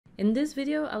In this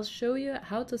video, I'll show you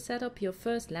how to set up your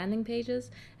first landing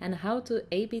pages and how to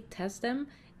A/B test them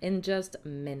in just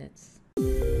minutes.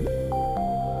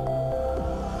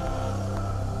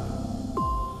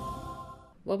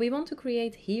 What we want to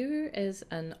create here is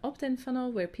an opt-in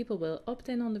funnel where people will opt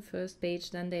in on the first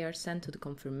page, then they are sent to the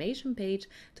confirmation page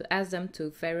to ask them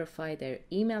to verify their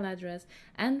email address,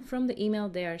 and from the email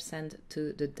they are sent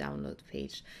to the download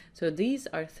page. So these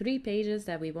are 3 pages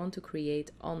that we want to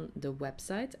create on the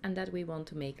website and that we want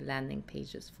to make landing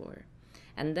pages for.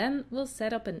 And then we'll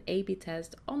set up an A/B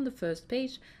test on the first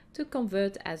page to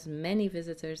convert as many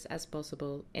visitors as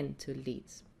possible into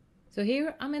leads. So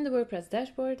here I'm in the WordPress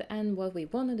dashboard, and what we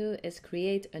want to do is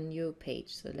create a new page.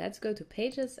 So let's go to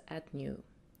Pages, Add New.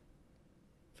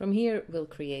 From here we'll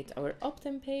create our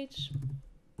opt-in page.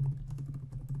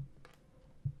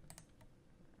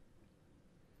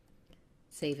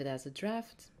 Save it as a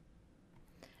draft.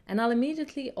 And I'll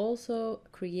immediately also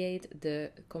create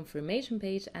the confirmation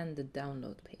page and the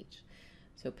download page.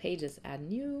 So Pages, Add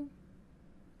New.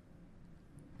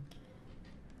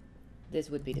 This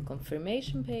would be the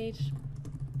confirmation page.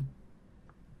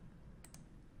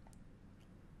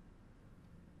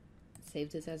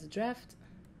 Save this as a draft.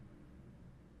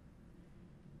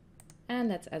 And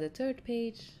let's add a third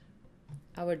page,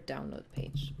 our download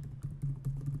page.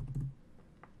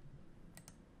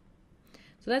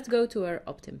 So let's go to our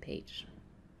opt-in page.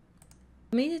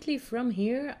 Immediately from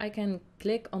here, I can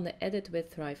click on the Edit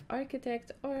with Thrive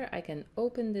Architect, or I can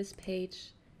open this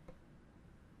page.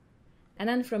 And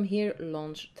then from here,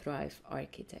 launch Thrive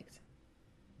Architect.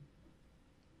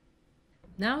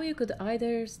 Now you could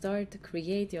either start to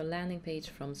create your landing page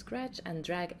from scratch and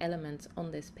drag elements on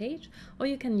this page, or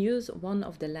you can use one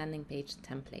of the landing page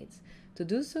templates. To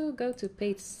do so, go to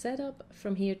Page Setup.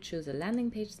 From here, choose a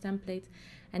landing page template.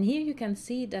 And here you can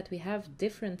see that we have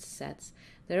different sets.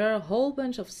 There are a whole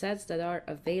bunch of sets that are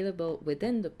available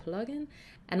within the plugin.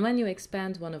 And when you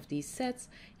expand one of these sets,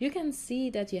 you can see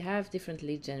that you have different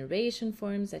lead generation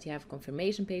forms, that you have a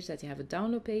confirmation page, that you have a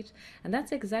download page. And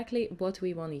that's exactly what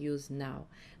we want to use now.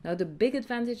 Now, the big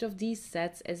advantage of these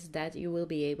sets is that you will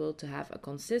be able to have a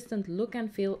consistent look and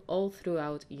feel all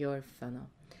throughout your funnel.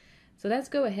 So let's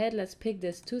go ahead, let's pick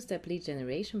this 2-step lead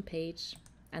generation page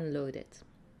and load it.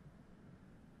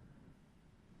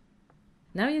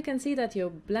 Now you can see that your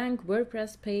blank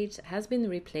WordPress page has been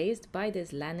replaced by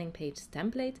this landing page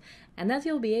template, and that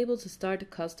you'll be able to start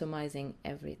customizing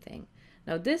everything.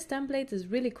 Now this template is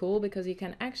really cool because you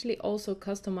can actually also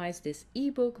customize this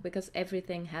ebook because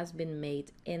everything has been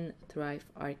made in Thrive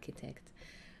Architect.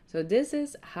 So this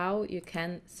is how you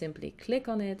can simply click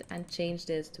on it and change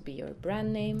this to be your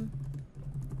brand name.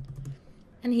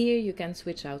 And here you can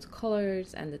switch out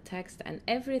colors and the text, and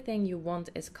everything you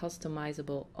want is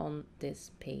customizable on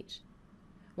this page.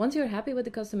 Once you're happy with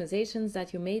the customizations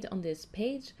that you made on this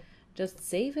page, just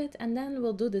save it, and then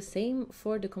we'll do the same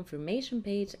for the confirmation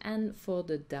page and for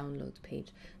the download page.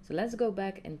 So let's go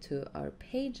back into our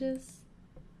pages.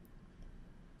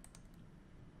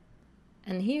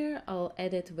 And here I'll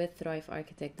edit with Thrive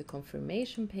Architect the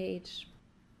confirmation page.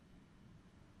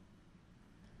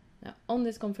 Now on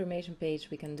this confirmation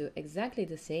page we can do exactly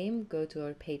the same. Go to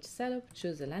our page setup,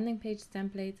 choose a landing page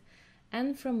template,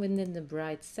 and from within the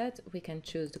bright set we can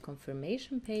choose the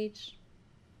confirmation page.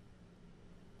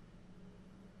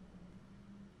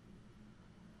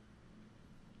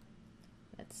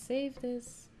 Let's save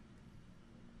this.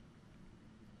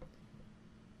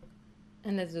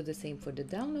 And let's do the same for the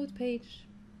download page.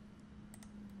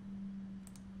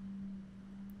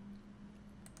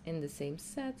 In the same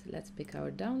set, let's pick our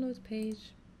download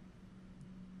page.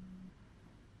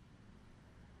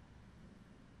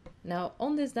 Now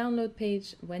on this download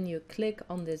page, when you click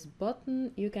on this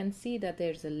button, you can see that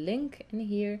there's a link in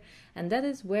here, and that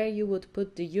is where you would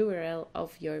put the URL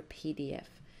of your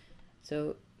PDF.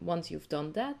 So once you've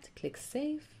done that, click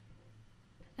Save.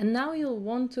 And now you'll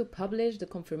want to publish the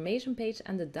confirmation page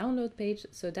and the download page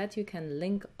so that you can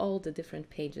link all the different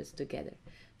pages together.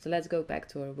 So let's go back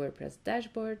to our WordPress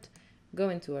dashboard, go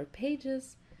into our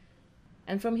pages,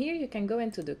 and from here you can go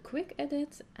into the quick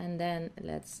edit, and then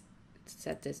let's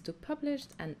set this to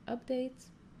published and update.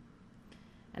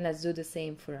 And let's do the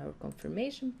same for our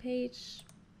confirmation page,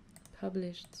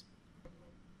 published.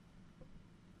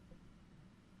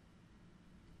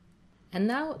 And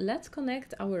now let's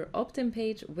connect our opt-in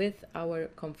page with our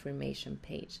confirmation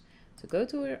page. So go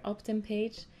to our opt-in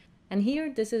page, and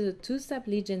here this is a 2-step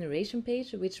lead generation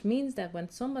page, which means that when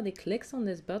somebody clicks on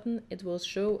this button, it will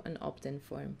show an opt-in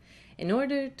form. In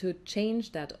order to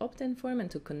change that opt-in form and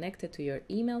to connect it to your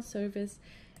email service,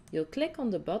 You'll click on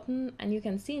the button and you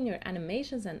can see in your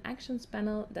animations and actions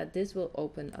panel that this will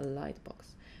open a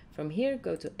lightbox. From here,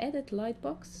 go to Edit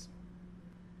Lightbox.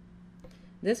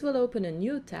 This will open a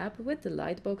new tab with the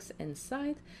lightbox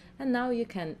inside, and now you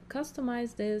can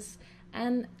customize this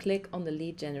and click on the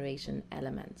lead generation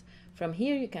element. From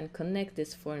here you can connect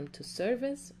this form to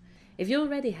service. If you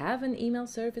already have an email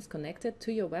service connected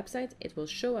to your website, it will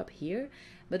show up here,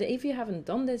 but if you haven't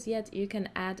done this yet, you can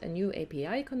add a new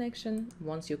API connection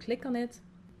once you click on it.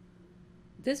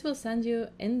 This will send you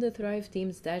in the Thrive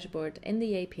Teams dashboard in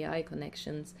the API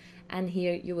connections, and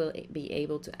here you will be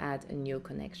able to add a new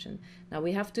connection. Now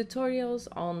we have tutorials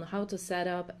on how to set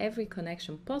up every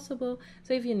connection possible,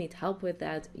 so if you need help with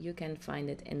that, you can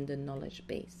find it in the knowledge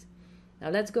base.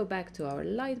 Now let's go back to our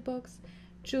lightbox,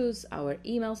 choose our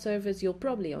email service. You'll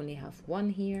probably only have one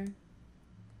here.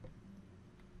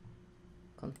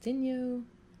 Continue.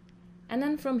 And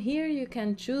then from here you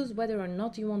can choose whether or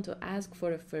not you want to ask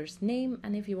for a first name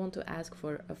and if you want to ask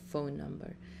for a phone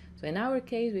number. So in our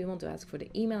case, we want to ask for the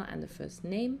email and the first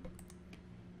name.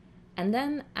 And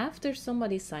then after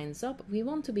somebody signs up, we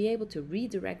want to be able to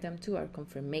redirect them to our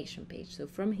confirmation page. So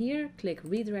from here, click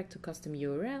Redirect to Custom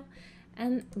URL,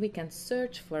 and we can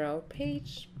search for our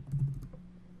page.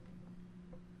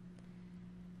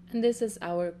 And this is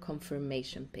our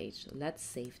confirmation page. So let's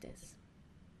save this.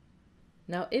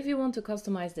 Now, if you want to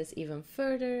customize this even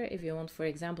further, if you want, for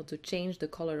example, to change the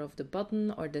color of the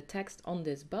button or the text on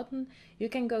this button, you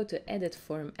can go to Edit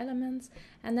Form Elements,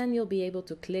 and then you'll be able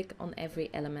to click on every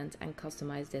element and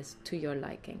customize this to your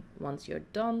liking. Once you're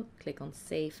done, click on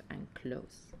Save and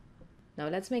Close. Now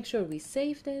let's make sure we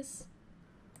save this.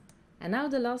 And now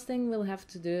the last thing we'll have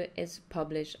to do is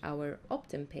publish our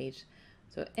opt-in page.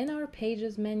 So in our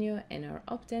Pages menu, in our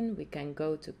opt-in, we can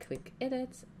go to Quick Edit,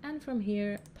 and from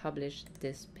here, publish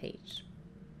this page.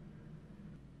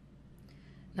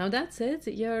 Now that's it.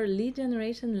 Your lead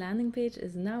generation landing page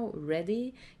is now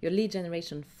ready. Your lead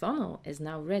generation funnel is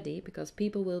now ready because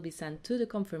people will be sent to the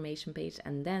confirmation page,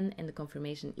 and then in the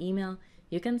confirmation email,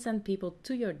 you can send people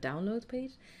to your download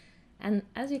page. And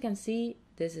as you can see,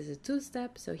 this is a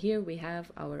two-step. So here we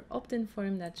have our opt-in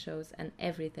form that shows, and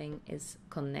everything is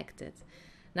connected.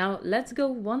 Now let's go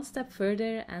one step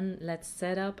further and let's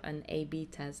set up an A/B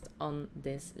test on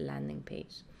this landing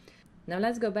page. Now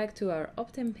let's go back to our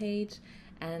opt-in page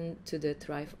and to the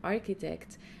Thrive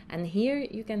Architect. And here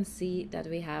you can see that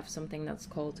we have something that's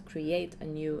called Create a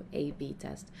New A/B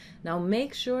Test. Now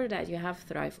make sure that you have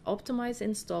Thrive Optimize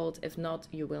installed. If not,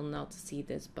 you will not see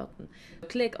this button.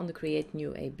 Click on the Create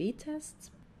New A/B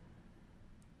Test.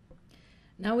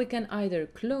 Now we can either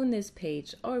clone this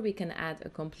page or we can add a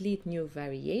complete new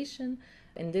variation.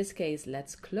 In this case,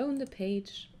 let's clone the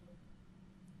page.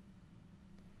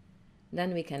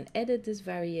 Then we can edit this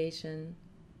variation.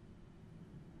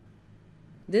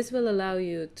 This will allow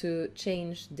you to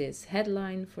change this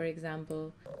headline, for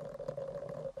example.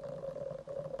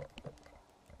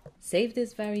 Save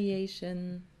this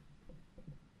variation.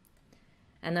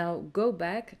 And now go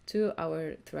back to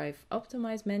our Thrive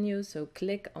Optimize menu, so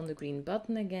click on the green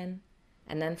button again.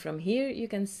 And then from here you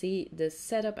can see the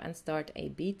Setup and Start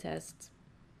A/B Test.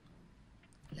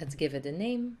 Let's give it a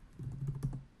name.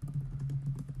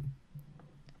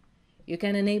 You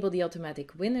can enable the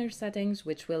automatic winner settings,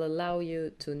 which will allow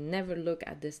you to never look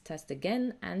at this test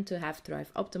again and to have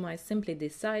Thrive Optimize simply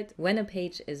decide when a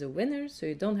page is a winner, so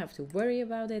you don't have to worry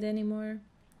about it anymore.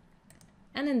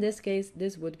 And in this case,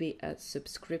 this would be a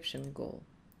subscription goal.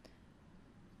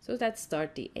 So let's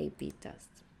start the A/B test.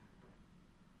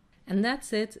 And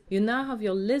that's it. You now have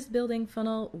your list building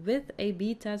funnel with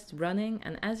A/B test running.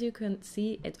 And as you can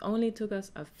see, it only took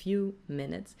us a few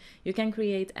minutes. You can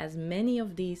create as many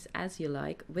of these as you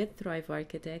like with Thrive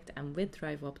Architect and with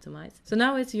Thrive Optimize. So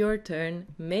now it's your turn.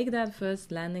 Make that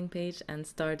first landing page and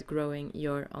start growing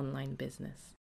your online business.